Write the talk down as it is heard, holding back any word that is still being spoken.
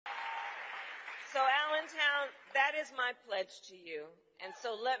Allentown, that is my pledge to you. And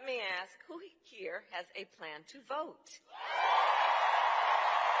so let me ask, who here has a plan to vote?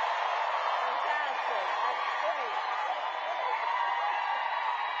 Fantastic. That's great.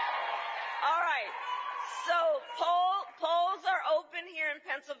 All right. So polls are open here in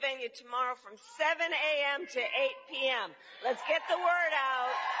Pennsylvania tomorrow from 7 a.m. to 8 p.m. Let's get the word out.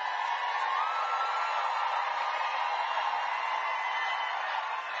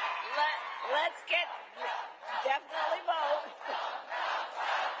 Let's definitely vote.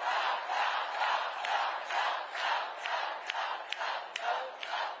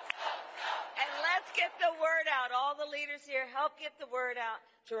 And let's get the word out. All the leaders here, help get the word out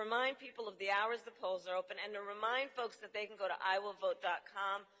to remind people of the hours the polls are open and to remind folks that they can go to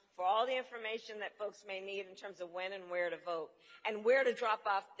iwillvote.com for all the information that folks may need in terms of when and where to vote and where to drop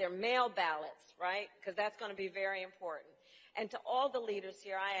off their mail ballots, right? Because that's going to be very important. And to all the leaders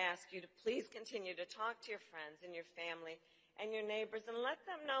here, I ask you to please continue to talk to your friends and your family and your neighbors and let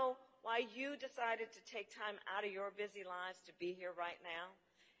them know why you decided to take time out of your busy lives to be here right now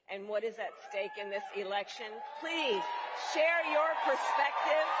and what is at stake in this election. Please share your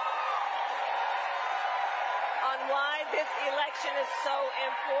perspective on why this election is so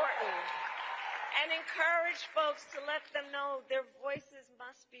important. And encourage folks to let them know their voices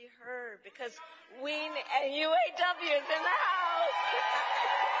must be heard because and UAW is in the house.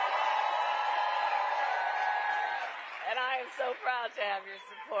 And I am so proud to have your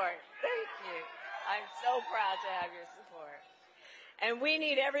support. Thank you. I'm so proud to have your support. And we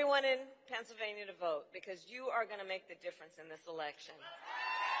need everyone in Pennsylvania to vote because you are going to make the difference in this election.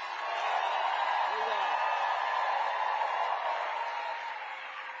 You will.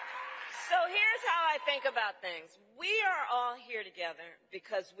 So here's how I think about things. We are all here together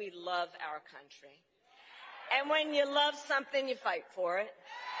because we love our country. And when you love something, you fight for it.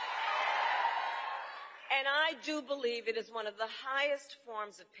 And I do believe it is one of the highest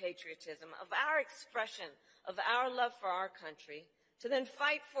forms of patriotism, of our expression, of our love for our country, to then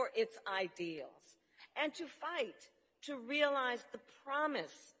fight for its ideals and to fight to realize the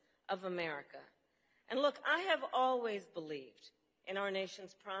promise of America. And look, I have always believed in our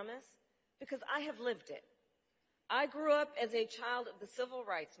nation's promise because I have lived it. I grew up as a child of the civil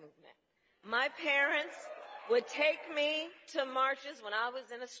rights movement. My parents would take me to marches when I was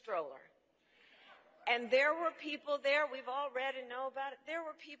in a stroller. And there were people there, we've all read and know about it, there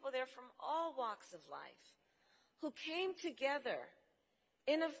were people there from all walks of life who came together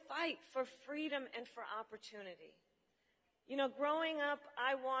in a fight for freedom and for opportunity. You know, growing up,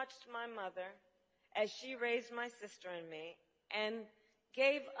 I watched my mother as she raised my sister and me and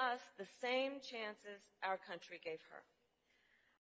gave us the same chances our country gave her.